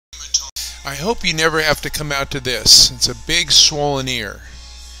I hope you never have to come out to this. It's a big swollen ear.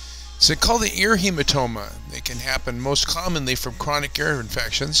 It's called the ear hematoma. It can happen most commonly from chronic ear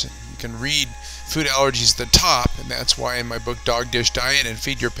infections. You can read food allergies at the top, and that's why in my book Dog Dish Diet and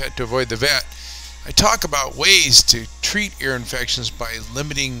Feed Your Pet to Avoid the Vet, I talk about ways to treat ear infections by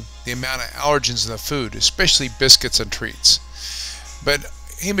limiting the amount of allergens in the food, especially biscuits and treats. But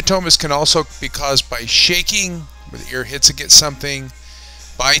hematomas can also be caused by shaking, where the ear hits against something,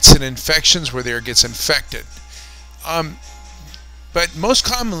 bites and infections, where the ear gets infected. But most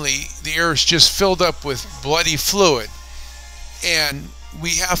commonly, the ear is just filled up with bloody fluid, and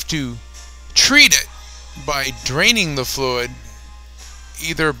we have to treat it by draining the fluid,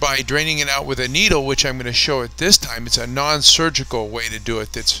 either by draining it out with a needle, which I'm going to show at this time. It's a non-surgical way to do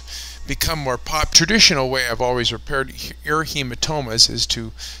it that's become more traditional way I've always repaired ear hematomas is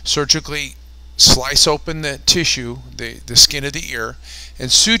to surgically slice open the tissue, the skin of the ear,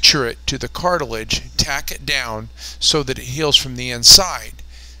 and suture it to the cartilage, tack it down so that it heals from the inside.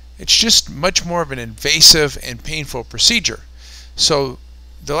 It's just much more of an invasive and painful procedure. So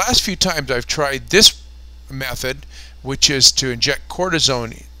the last few times I've tried this method, which is to inject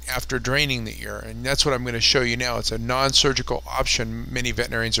cortisone after draining the ear, and that's what I'm going to show you now. It's a non-surgical option many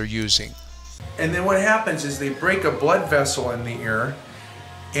veterinarians are using. And then what happens is they break a blood vessel in the ear,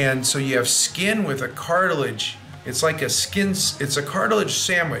 and so you have skin with a cartilage. It's like it's a cartilage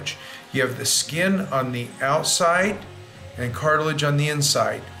sandwich. You have the skin on the outside and cartilage on the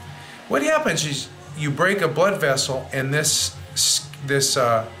inside. What happens is you break a blood vessel, and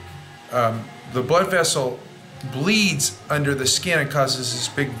the blood vessel bleeds under the skin and causes this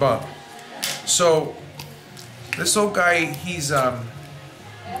big bump. So this old guy, he's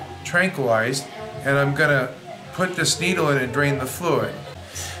tranquilized, and I'm gonna put this needle in and drain the fluid.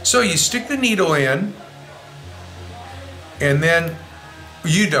 So you stick the needle in, and then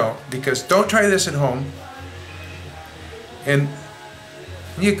you don't try this at home, and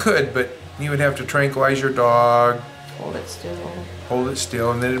you could, but you would have to tranquilize your dog. Hold it still. Hold it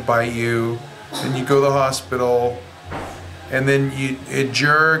still, and then it'd bite you. Then you go to the hospital, and then it'd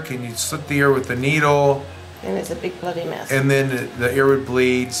jerk, and you'd slit the ear with the needle. And it's a big bloody mess. And then the ear would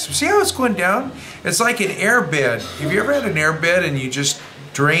bleed. So see how it's going down? It's like an air bed. Have you ever had an air bed and you just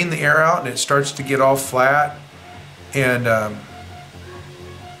drain the air out and it starts to get all flat? And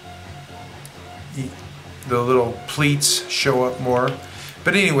the little pleats show up more.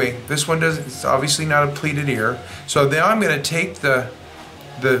 But anyway, this one doesn't. It's obviously not a pleated ear. So now I'm going to take the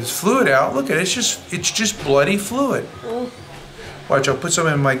fluid out. Look at it. It's just bloody fluid. Watch. I'll put some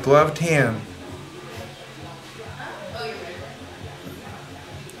in my gloved hand.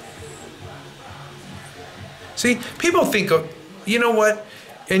 See, people think, you know what?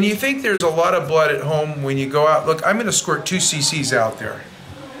 And you think there's a lot of blood at home when you go out. Look, I'm going to squirt 2 cc's out there.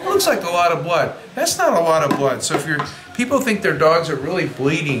 It looks like a lot of blood. That's not a lot of blood. So if people think their dogs are really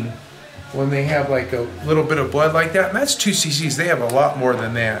bleeding when they have like a little bit of blood like that, and that's 2 cc's. They have a lot more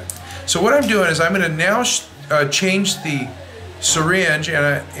than that. So what I'm doing is I'm going to now change the syringe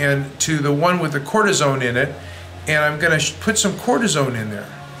and to the one with the cortisone in it, and I'm going to put some cortisone in there.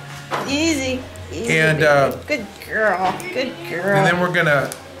 Easy. And good girl, good girl. And then we're going to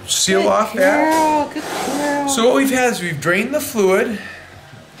seal off that. Good girl. So what we've had is we've drained the fluid.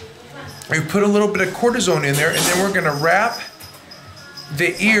 We've put a little bit of cortisone in there, and then we're going to wrap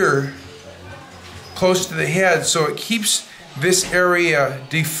the ear close to the head so it keeps this area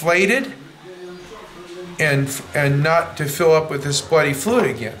deflated and not to fill up with this bloody fluid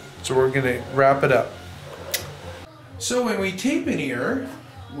again. So we're going to wrap it up. So when we tape an ear,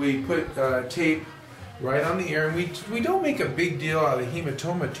 we put tape right on the ear, and we don't make a big deal out of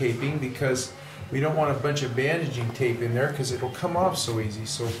hematoma taping because we don't want a bunch of bandaging tape in there because it'll come off so easy.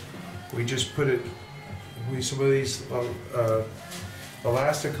 So we just put it with some of these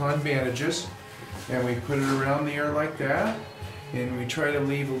elasticon bandages, and we put it around the ear like that, and we try to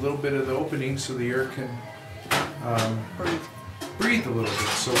leave a little bit of the opening so the ear can breathe a little bit.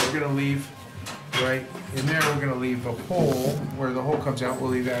 So we're going to leave right in there, we're going to leave a hole where the hole comes out. We'll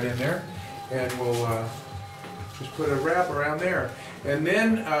leave that in there, and we'll just put a wrap around there. And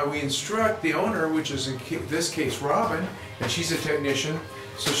then we instruct the owner, which is in this case Robin, and she's a technician,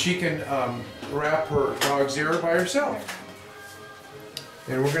 so she can wrap her dog's ear by herself.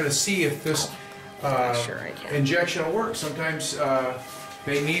 And we're going to see if this injection will work. Sometimes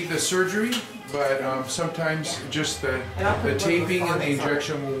they need the surgery, but sometimes just the taping and the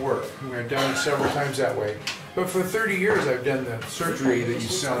injection will work. We've done it several times that way. But for 30 years I've done the surgery that you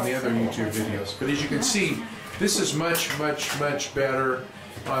saw in the other YouTube videos. But as you can see, this is much, much, much better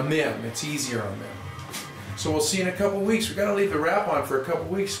on them. It's easier on them. So we'll see in a couple weeks. We've got to leave the wrap on for a couple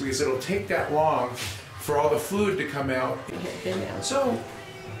weeks because it'll take that long for all the fluid to come out. So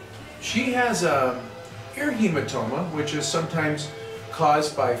she has a ear hematoma, which is sometimes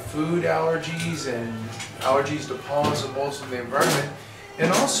caused by food allergies and allergies to pollens and molds in the environment.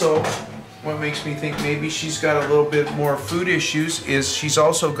 And also, what makes me think maybe she's got a little bit more food issues is she's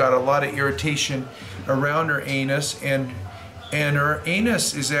also got a lot of irritation around her anus, and her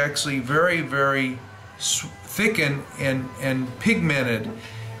anus is actually very, very thickened and pigmented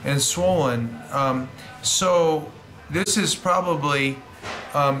and swollen. So this is probably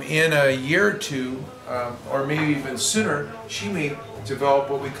in a year or two, or maybe even sooner, she may develop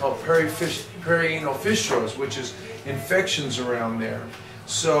what we call perianal fistulas, which is infections around there.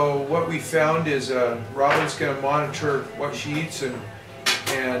 So what we found is Robin's going to monitor what she eats,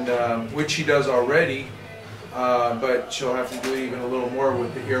 and which she does already, but she'll have to do even a little more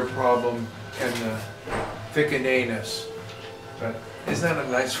with the ear problem and the thickened anus. But isn't that a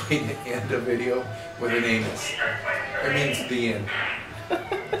nice way to end a video with an anus? That means the end.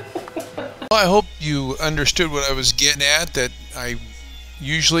 Well, I hope you understood what I was getting at, that I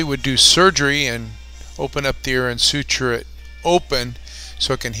usually would do surgery and open up the ear and suture it open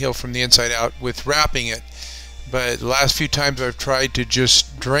so it can heal from the inside out with wrapping it. But the last few times I've tried to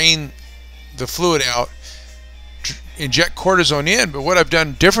just drain the fluid out, inject cortisone in, but what I've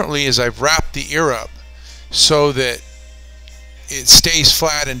done differently is I've wrapped the ear up so that it stays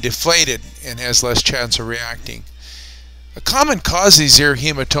flat and deflated and has less chance of reacting. A common cause of these ear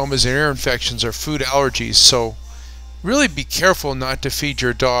hematomas and ear infections are food allergies, so really be careful not to feed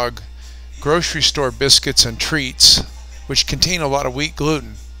your dog grocery store biscuits and treats which contain a lot of wheat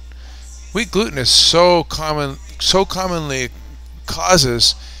gluten. Wheat gluten is so commonly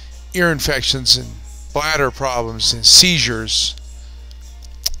causes ear infections and bladder problems and seizures.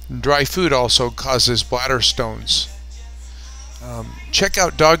 And dry food also causes bladder stones. Check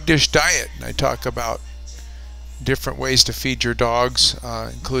out Dog Dish Diet. I talk about different ways to feed your dogs,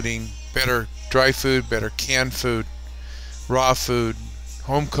 including better dry food, better canned food, raw food,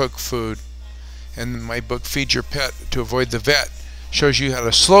 home cooked food. And my book Feed Your Pet to Avoid the Vet shows you how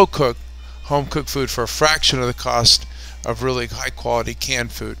to slow cook home cooked food for a fraction of the cost of really high quality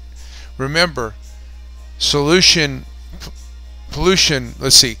canned food. Remember, the solution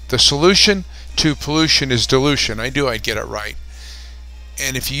to pollution is dilution. I knew I'd get it right.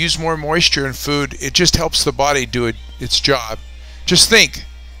 And if you use more moisture in food, it just helps the body do its job. Just think,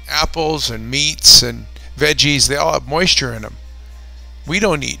 apples and meats and veggies, they all have moisture in them. We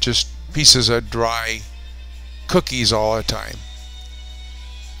don't eat just pieces of dry cookies all the time.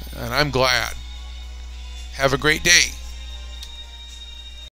 And I'm glad. Have a great day.